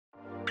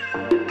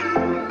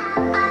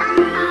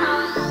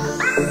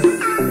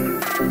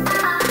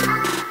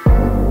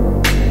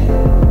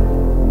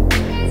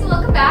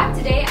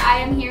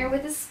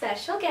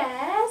Special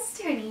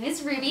guest. Her name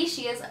is Ruby.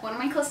 She is one of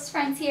my closest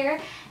friends here,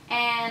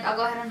 and I'll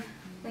go ahead and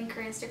link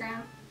her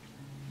Instagram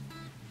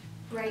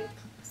right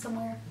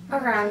somewhere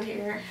around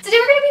here. Today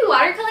we're going to be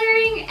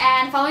watercoloring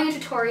and following a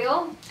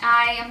tutorial.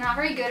 I am not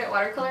very good at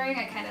watercoloring.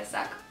 I kind of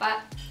suck,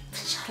 but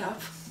shut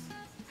up.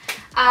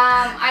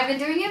 I've been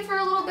doing it for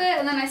a little bit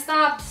and then I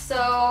stopped,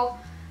 so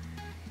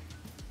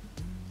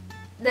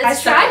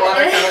let's try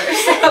watercolor.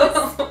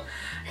 So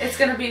it's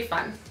gonna be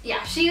fun.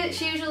 Yeah, she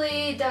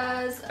usually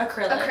does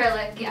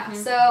acrylic. Yeah,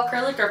 so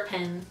acrylic or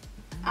pen.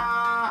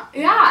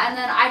 Yeah, and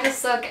then I just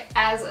suck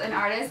as an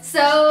artist.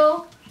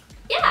 So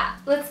yeah,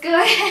 let's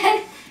go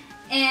ahead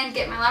and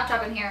get my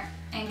laptop in here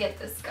and get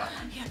this going.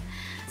 Yeah.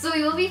 So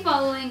we will be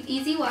following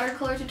Easy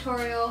Watercolor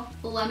Tutorial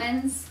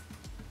Lemons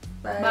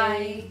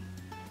by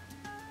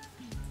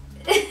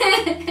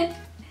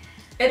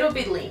It'll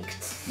be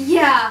linked.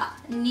 Yeah,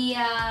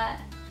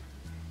 Nianani?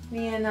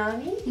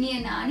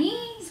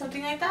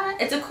 Something like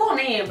that. It's a cool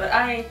name, but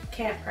I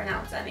can't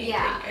pronounce anything.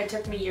 Yeah. It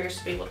took me years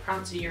to be able to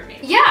pronounce your name.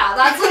 Yeah,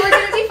 that's what we're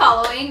going to be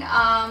following.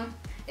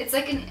 It's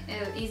like an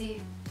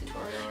easy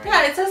tutorial, right?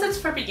 Yeah, it says it's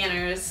for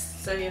beginners.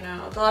 So, you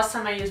know, the last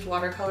time I used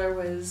watercolor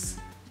was,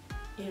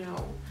 you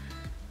know,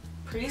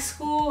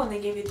 preschool, when they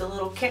gave you the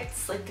little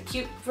kits, like the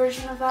cute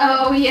version of that.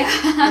 Oh, yeah.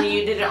 And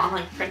you did it on,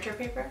 like, printer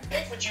paper.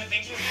 If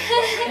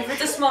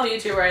it's a small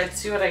YouTuber,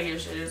 it's what I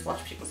usually do is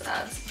watch people's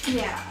ads.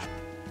 Yeah.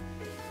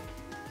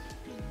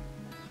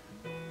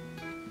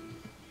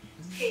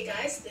 Hey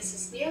guys, this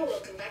is Nia.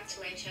 Welcome back to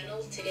my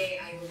channel. Today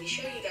I will be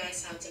showing you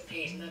guys how to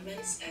paint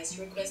lemons as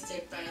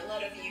requested by a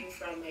lot of you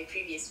from my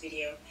previous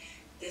video.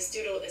 This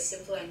doodle is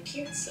simple and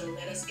cute, so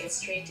let us get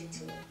straight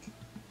into it.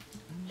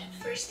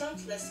 First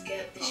off, let's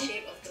get the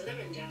shape of the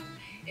lemon down.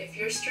 If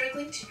you're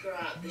struggling to draw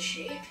out the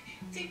shape,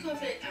 think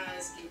of it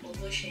as an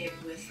oval shape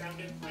with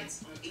rounded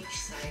points on each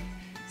side.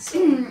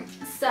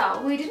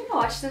 So we didn't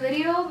watch the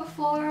video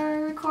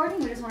before recording,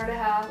 we just wanted to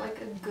have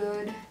like a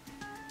good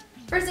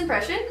first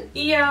impression?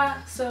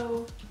 Yeah,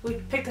 so we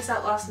picked this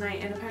out last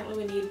night and apparently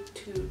we need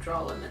to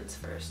draw lemons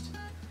first.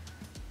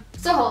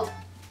 So hold.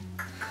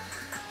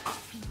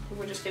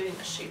 We're just getting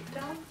the shape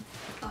down.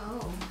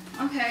 Oh,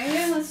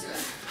 okay, let's do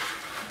it.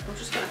 I'm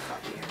just gonna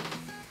copy her.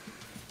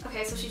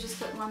 Okay, so she just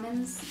put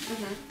lemons.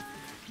 Mm-hmm.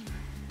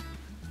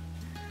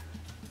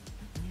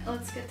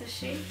 Let's get the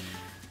shape.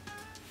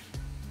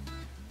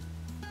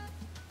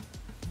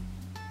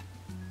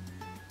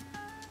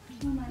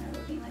 Oh, mine are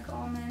looking like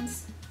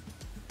almonds.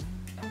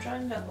 I'm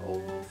trying the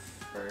oval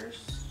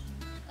first.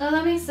 Oh,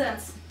 that makes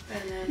sense.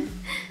 And then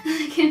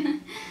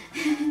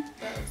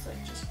that looks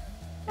like just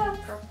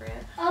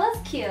appropriate. Oh,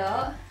 that's cute.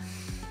 Yeah,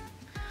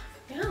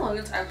 look,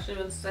 it's actually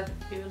been since I've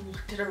even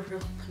looked at a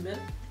real lemon.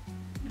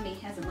 Me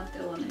hasn't looked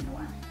at a lemon in a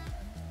while.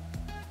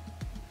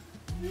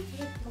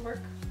 Yeah, it'll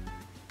work.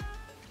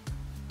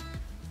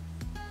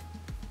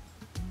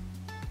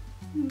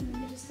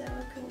 Maybe just look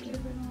a little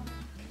bit more.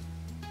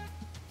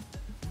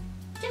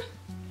 Yeah,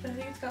 I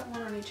think it's got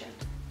one on each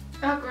end.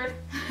 Awkward.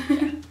 I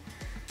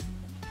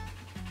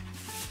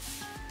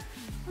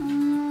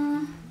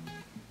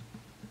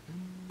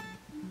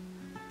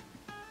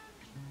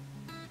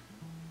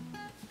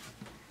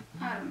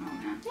don't know,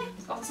 man. Yeah.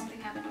 Also, something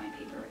happened to my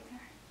paper right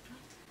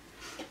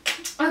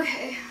there.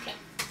 Okay.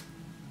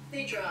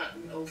 They draw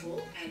an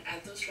oval and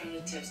add those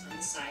rounded tips on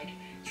the side.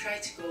 Try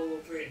to go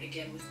over it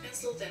again with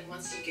pencil, then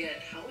once you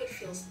get how it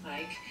feels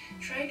like,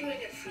 try doing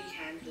it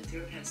freehand with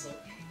your pencil.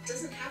 It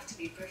doesn't have to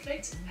be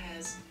perfect,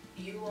 as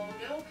you all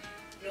know,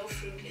 no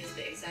fruit is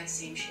the exact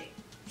same shape.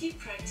 Keep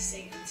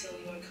practicing until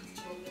you are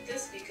comfortable with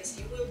this because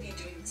you will be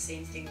doing the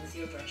same thing with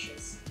your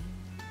brushes.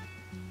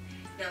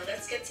 Now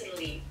let's get to the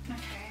leaf.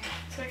 Okay,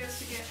 so I guess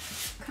to get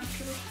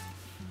comfortable.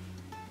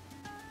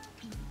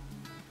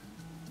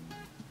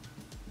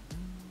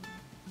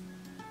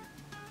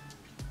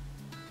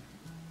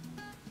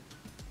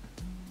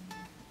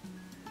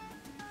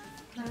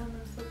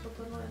 Those look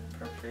a little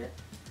inappropriate.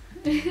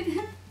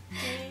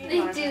 They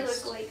do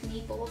look like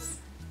meeples.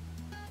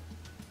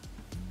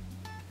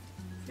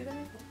 See the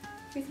maple?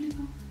 Here's the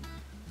maple.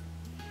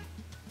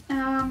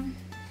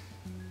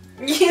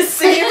 You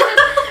see?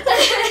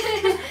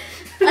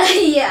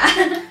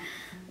 Yeah.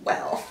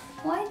 Well.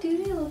 Why do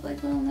they look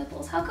like little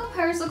nipples? How come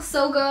hers looks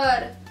so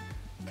good?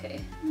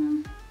 Okay.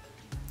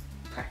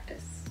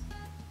 Practice.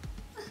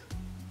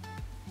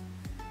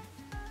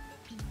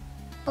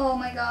 Oh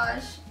my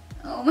gosh.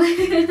 Oh my.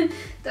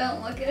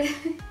 Don't look at it.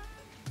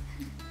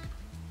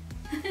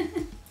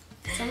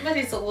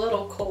 Somebody's a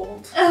little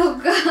cold. Oh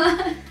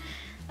god.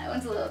 That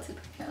one's a little too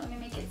big. Let me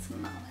make it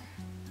smaller.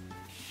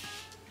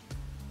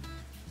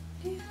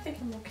 Yeah, I think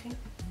I'm okay.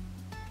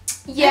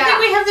 Yeah. I think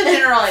we have the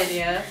general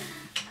idea.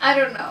 I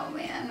don't know,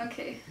 man.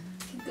 Okay.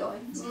 Keep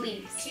going.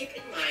 Leaves. Keep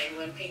in mind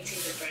when painting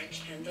the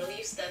branch and the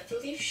leaves that the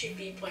leaf should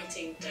be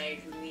pointing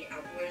diagonally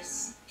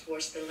outwards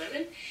towards the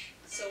lemon.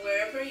 So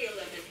wherever your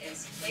lemon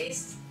is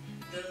placed,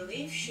 The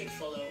leaf should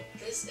follow.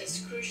 This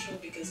is crucial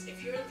because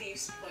if your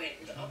leaves point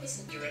in the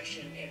opposite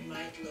direction, it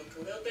might look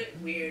a little bit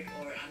weird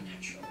or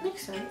unnatural.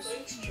 Makes sense. I'm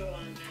going to draw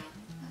on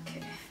now.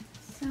 Okay,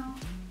 so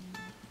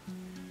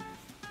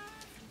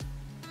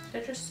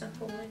They're just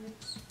simple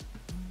lines.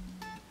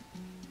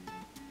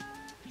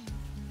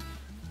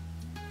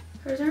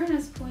 hers aren't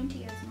as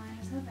pointy as mine.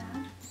 Is that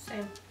bad?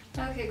 Same.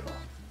 Okay, cool.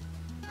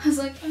 I was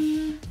like,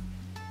 I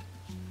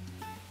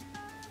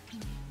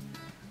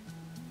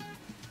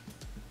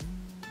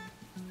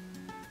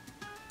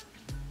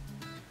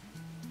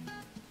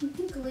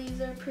think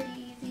leaves are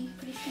pretty easy,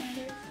 pretty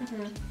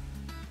standard.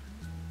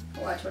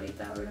 Watch what he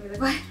thought. We're gonna be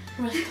like,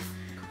 what?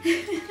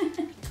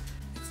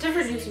 It's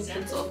different using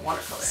pencil and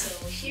watercolor.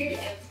 So here,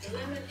 if the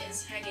lemon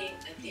is hanging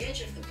at the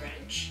edge of the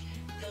branch,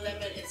 the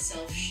lemon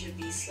itself should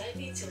be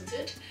slightly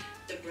tilted.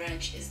 The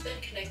branch is then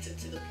connected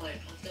to the point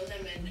of the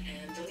lemon,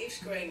 and the leaves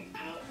growing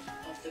out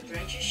of the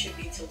branches should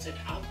be tilted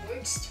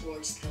outwards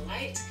towards the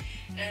light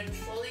and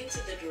falling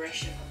to the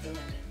direction of the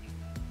lemon.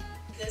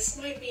 This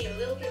might be a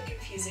little bit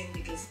confusing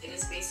because it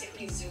is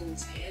basically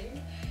zoomed in,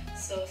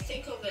 so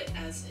think of it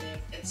as if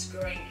it's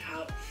growing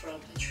out from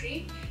a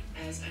tree,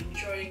 as I'm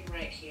drawing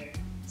right here.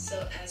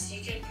 So as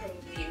you can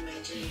probably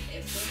imagine,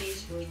 if the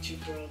leaves were to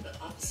grow the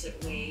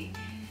opposite way,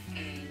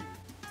 and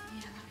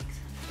Yeah, that makes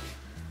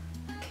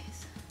sense. Okay,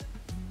 so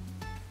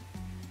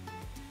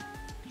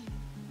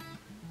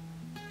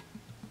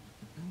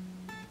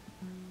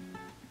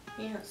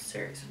Yeah, it's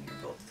serious when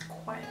you're both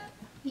quiet.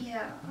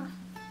 yeah.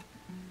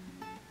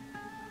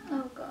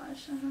 Oh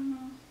gosh, I don't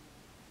know.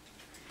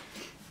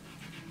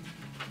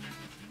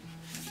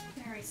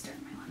 I already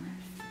started my lemon.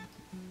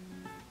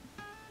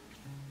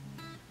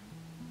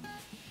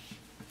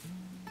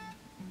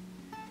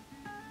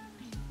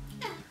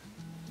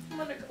 I'm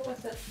gonna go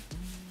with it.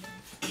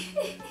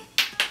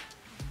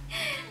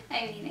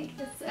 I mean, I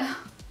guess so.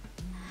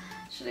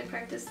 Should I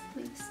practice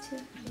leaves too?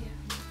 Yeah.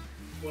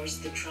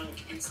 towards the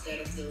trunk instead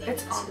of the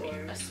It's lemons on me.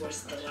 or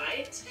towards the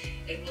light,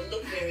 it will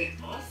look very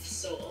off,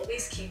 so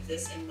always keep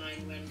this in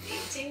mind when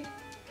painting,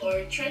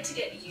 or try to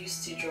get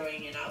used to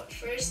drawing it out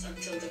first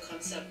until the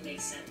concept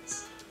makes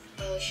sense.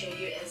 I'll show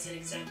you as an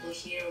example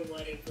here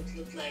what it would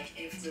look like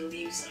if the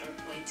leaves are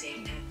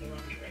pointing at the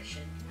wrong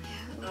direction.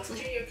 After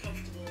you're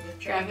comfortable with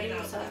drawing it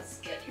out, let's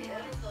get your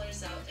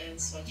watercolors out and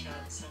swatch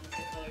out some of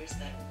the colors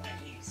that we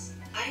might use.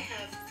 I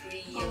have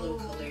 3 yellow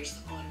colors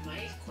on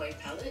my koi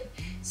palette,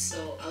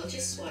 so I'll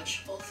just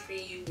swatch all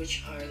 3,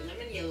 which are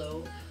lemon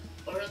yellow,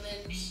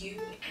 orlin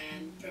hue,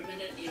 and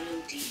permanent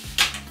yellow deep.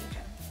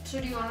 So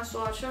do you want to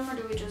swatch them or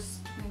do we just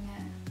wing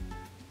it?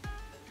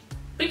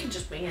 We can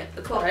just wing it.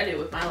 That's what I do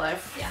with my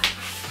life. Yeah.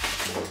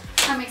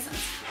 That makes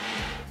sense.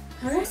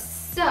 Alright.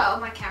 So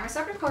my camera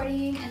stopped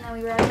recording and then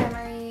we were out of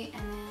memory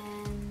and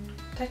then...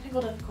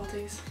 Technical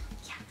difficulties.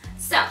 Yeah.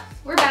 So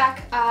we're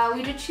back.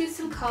 We did choose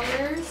some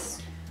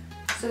colors.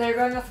 So they're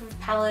going off of a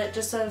palette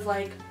just of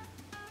like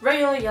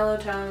regular yellow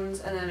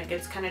tones, and then it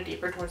gets kind of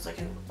deeper towards like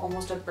an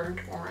almost a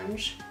burnt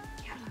orange.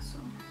 Yeah, so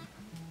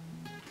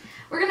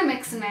we're gonna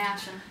mix and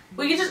match them.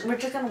 We're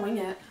just gonna wing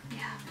it. Yeah.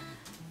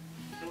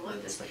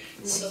 Just, like,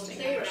 So wasting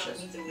play around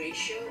brushes. with the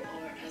ratio,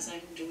 or as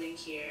I'm doing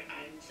here,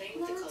 I'm playing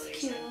with the That's colors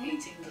cute. and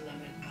painting the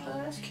lemon Oh,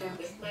 out that's cute.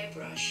 with my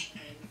brush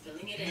and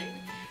filling it in.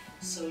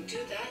 So do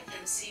that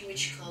and see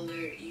which color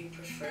you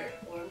prefer,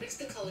 or mix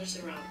the colors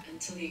around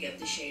until you get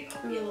the shade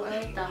of yellow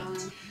that you want.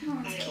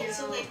 Oh, that's I cute.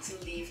 also like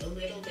to leave a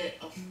little bit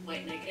of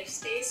white negative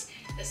space.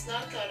 It's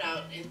not cut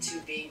out into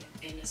being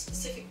in a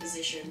specific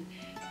position,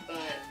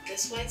 but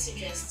this white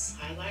suggests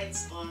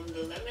highlights on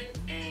the lemon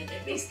and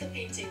it makes the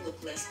painting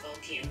look less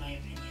bulky in my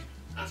opinion.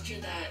 After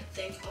that,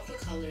 think of a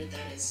color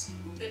that is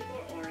a bit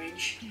more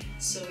orange,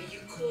 so you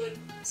could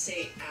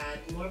say add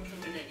more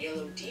permanent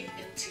yellow deep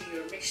into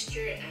your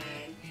mixture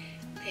and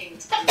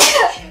paint the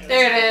shadows.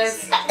 There it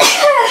is.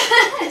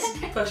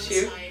 Push Push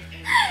you.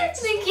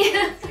 Thank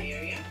you. The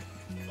area,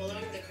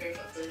 following the curve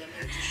of the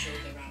lemon to show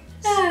the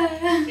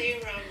roundness. Play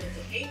around with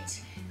the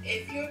paint.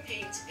 If your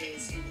paint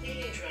is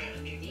completely dry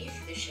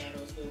underneath, the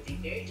shadows will be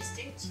very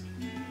distinct.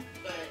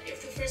 But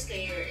if the first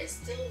layer is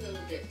still a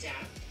little bit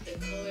damp, the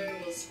color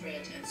will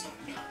spread and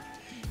soften up.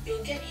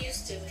 You'll get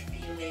used to the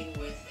feeling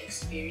with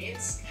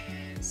experience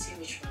and see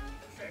which one you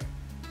prefer.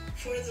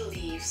 For the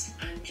leaves,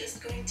 I'm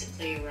just going to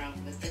play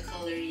around with the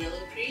color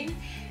yellow-green,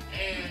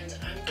 and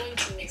I'm going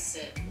to mix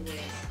it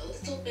with a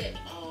little bit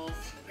of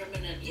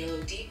permanent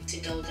yellow deep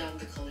to dull down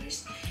the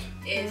colors.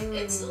 If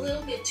it's a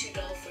little bit too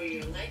dull for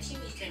your liking,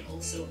 you can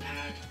also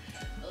add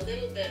a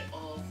little bit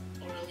of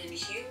orlin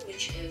hue,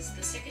 which is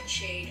the second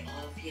shade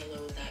of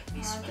yellow that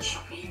we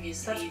swatched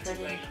previously to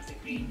brighten up the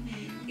green.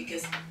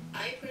 Because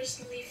I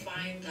personally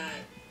find that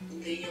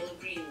the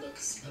yellow-green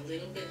looks a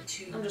little bit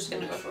too... I'm just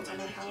gonna go for my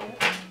my liking.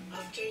 palette.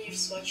 After you've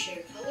swatched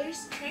your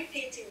colors, try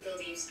painting the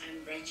leaves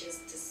and branches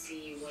to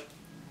see what...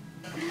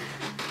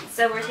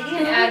 So we're taking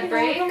an ad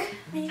break.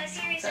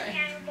 Sorry.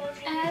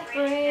 Ad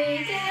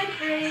break, ad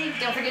break.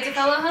 Don't forget to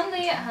follow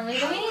Hunley at Hunley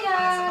the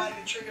Maniac.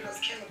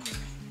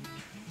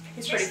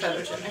 He's pretty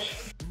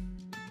photogenic.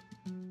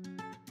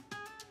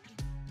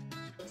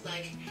 look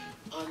like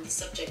on the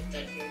subject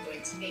that you're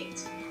going to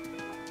paint.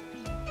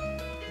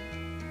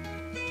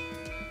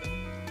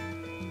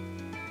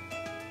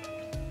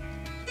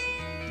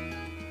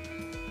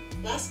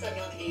 Last but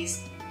not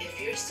least, if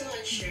you're still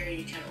unsure,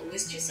 you can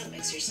always do some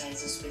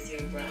exercises with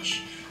your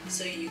brush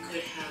so you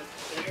could have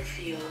a better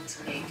feel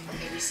to make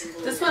every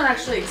single This one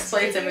actually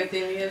explains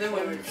everything. The other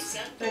ones,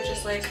 they're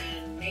just like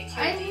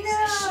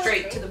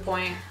straight to the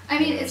point. I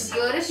mean, it's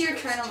good if you're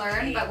trying to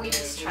learn, but we're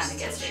just trying to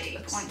get straight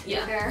to the point.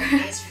 Yeah.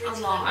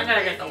 I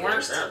gotta get the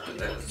work out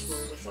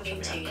to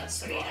painting it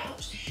straight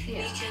out.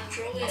 Yeah. You can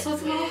draw it Also,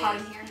 it's a little with hard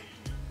in here.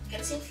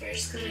 pencil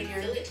first and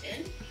fill it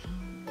in,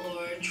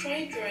 or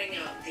try drawing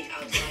out the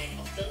outline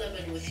of the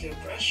lemon with your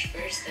brush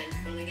first, then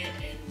filling it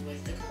in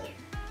with the color.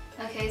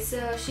 Okay,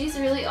 so she's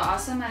really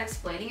awesome at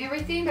explaining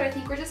everything, but I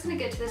think we're just gonna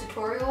get to the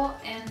tutorial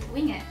and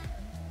wing it.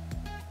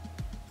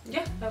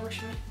 Yeah, that works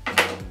for me.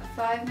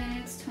 5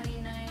 minutes,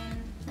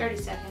 30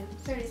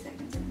 seconds. 30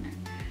 seconds in there.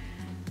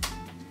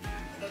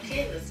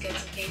 Okay, let's get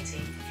to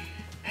painting.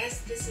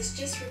 As this is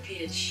just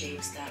repeated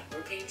shapes that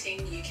we're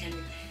painting, you can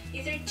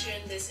either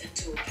turn this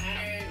into a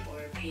pattern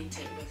or paint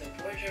it with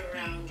a border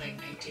around like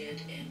I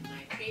did in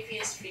my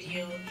previous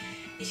video.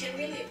 You can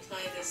really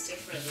apply this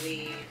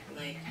differently,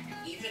 like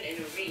even in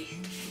a wreath.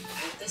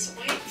 At this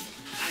point,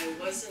 I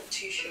wasn't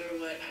too sure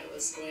what I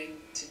was going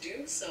to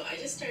do, so I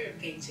just started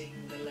painting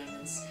the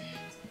lemons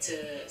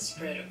to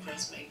spread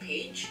across my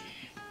page,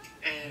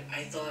 and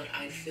I thought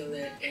I'd fill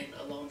it in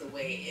along the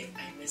way if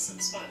I miss some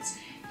spots.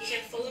 You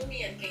can follow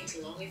me and paint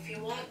along if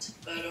you want,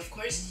 but of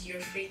course you're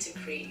free to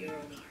create your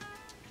own art.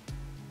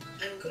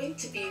 I'm going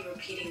to be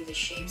repeating the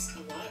shapes a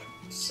lot,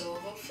 so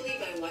hopefully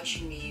by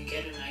watching me you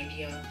get an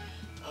idea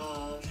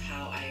of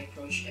how I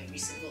approach every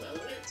single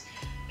element.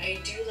 I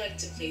do like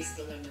to place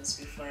the lemons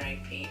before I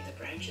paint the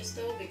branches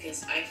though,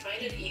 because I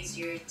find it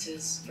easier to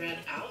spread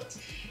out,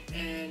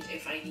 and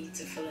if I need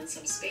to fill in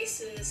some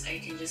spaces, I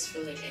can just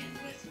fill it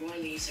in with more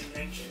leaves and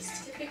branches.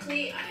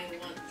 Typically, I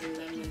want the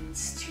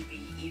lemons to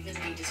be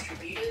evenly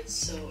distributed,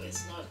 so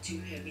it's not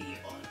too heavy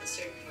on a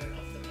certain part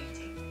of the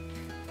painting.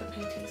 The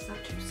painting's not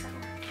too sour.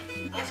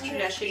 After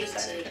I've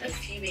painted a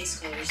few base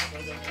colors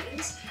for the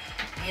lemons,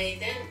 I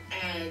then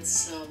add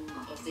some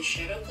of the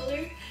shadow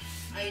color.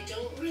 I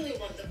don't really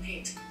want the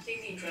paint to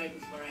completely dry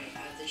before I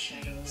add the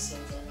shadows, so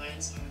the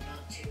lines are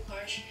not too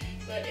harsh,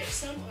 but if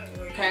some are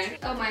more Okay.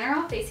 Oh, mine are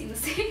all facing the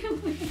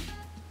same way.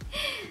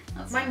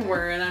 Mine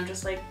were, and I'm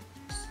just like,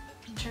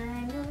 turn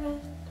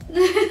around.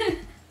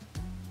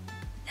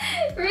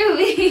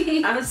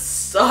 Ruby! I'm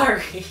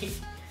sorry.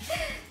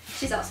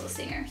 She's also a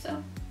singer,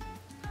 so.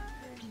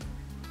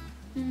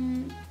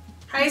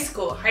 High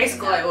school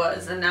I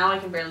was, and now I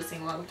can barely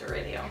sing along with the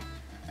radio.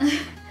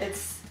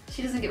 It's.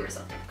 She doesn't give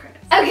herself enough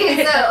credit.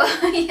 Okay,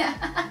 so,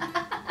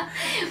 yeah.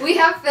 We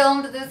have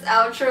filmed this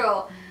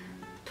outro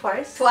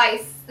Twice?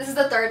 twice. This is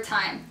the third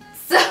time.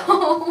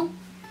 So,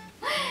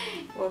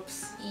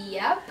 Whoops.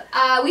 yep.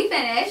 We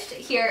finished.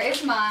 Here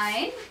is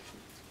mine.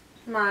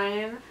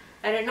 Mine.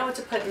 I didn't know what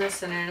to put in the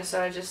center,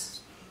 so I just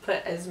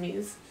put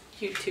Esme's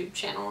YouTube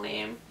channel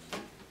name.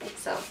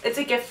 So, it's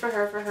a gift for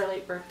her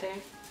late birthday.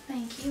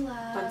 Thank you,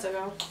 love. Month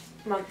ago.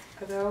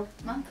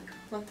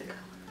 Month ago.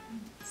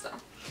 So.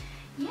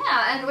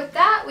 Yeah, and with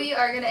that, we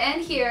are going to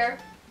end here.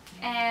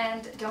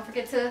 And don't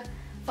forget to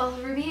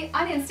follow Ruby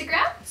on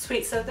Instagram.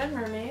 Sweet Southern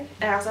Mermaid.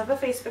 I also have a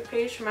Facebook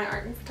page for my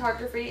art and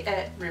photography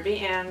at Ruby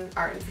and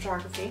Art and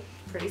Photography.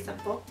 Pretty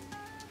simple.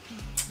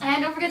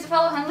 And don't forget to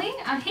follow Hunley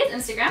on his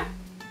Instagram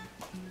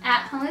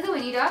at Hunley the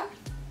Winnie Dog.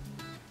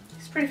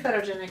 It's pretty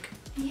photogenic.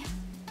 Yeah.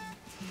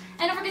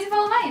 And don't forget to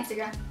follow my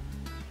Instagram.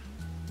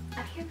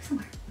 Up here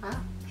somewhere. Wow.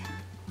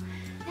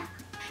 Yeah.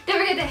 Don't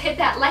forget to hit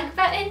that like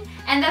button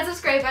and that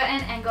subscribe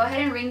button and go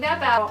ahead and ring that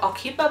bell. I'll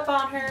keep up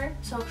on her,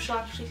 so she'll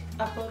actually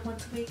upload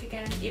once a week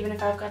again, even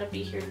if I've got to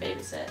be here to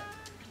babysit.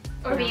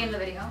 Or be in the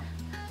video.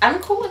 I'm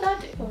cool with that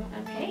too. I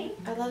mean, Hey.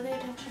 I love the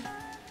attention.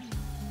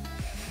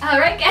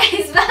 Alright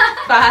guys,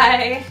 bye!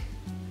 Bye!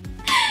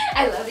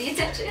 I love the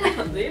attention. I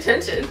love the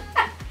attention.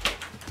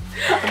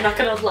 I'm not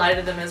gonna lie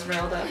to them,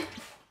 Esmeralda.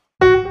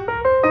 I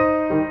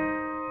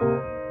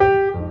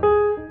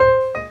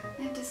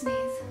have to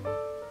sneeze.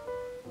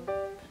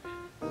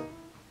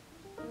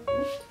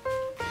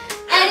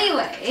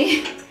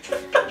 Anyway.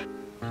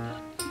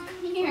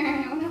 Come here,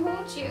 I want to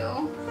hold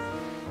you.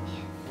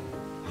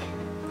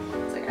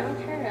 It's like, I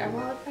don't care, I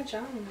want my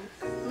junk.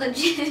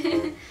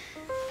 Legit.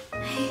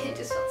 I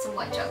just felt some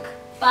white junk.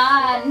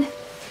 Fun.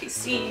 I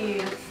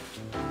see.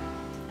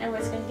 I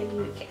was gonna give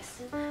you a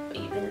kiss, but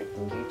you've been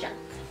licking your junk.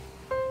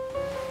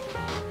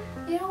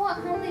 You don't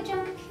want homely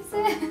junk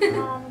kisses?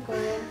 Oh, I'm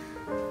good.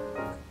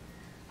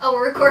 Oh,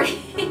 we're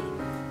recording.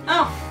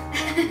 Oh.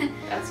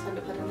 That's fun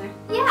to put in there.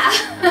 Yeah.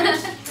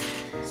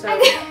 So,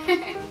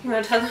 you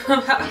want to tell them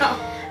about how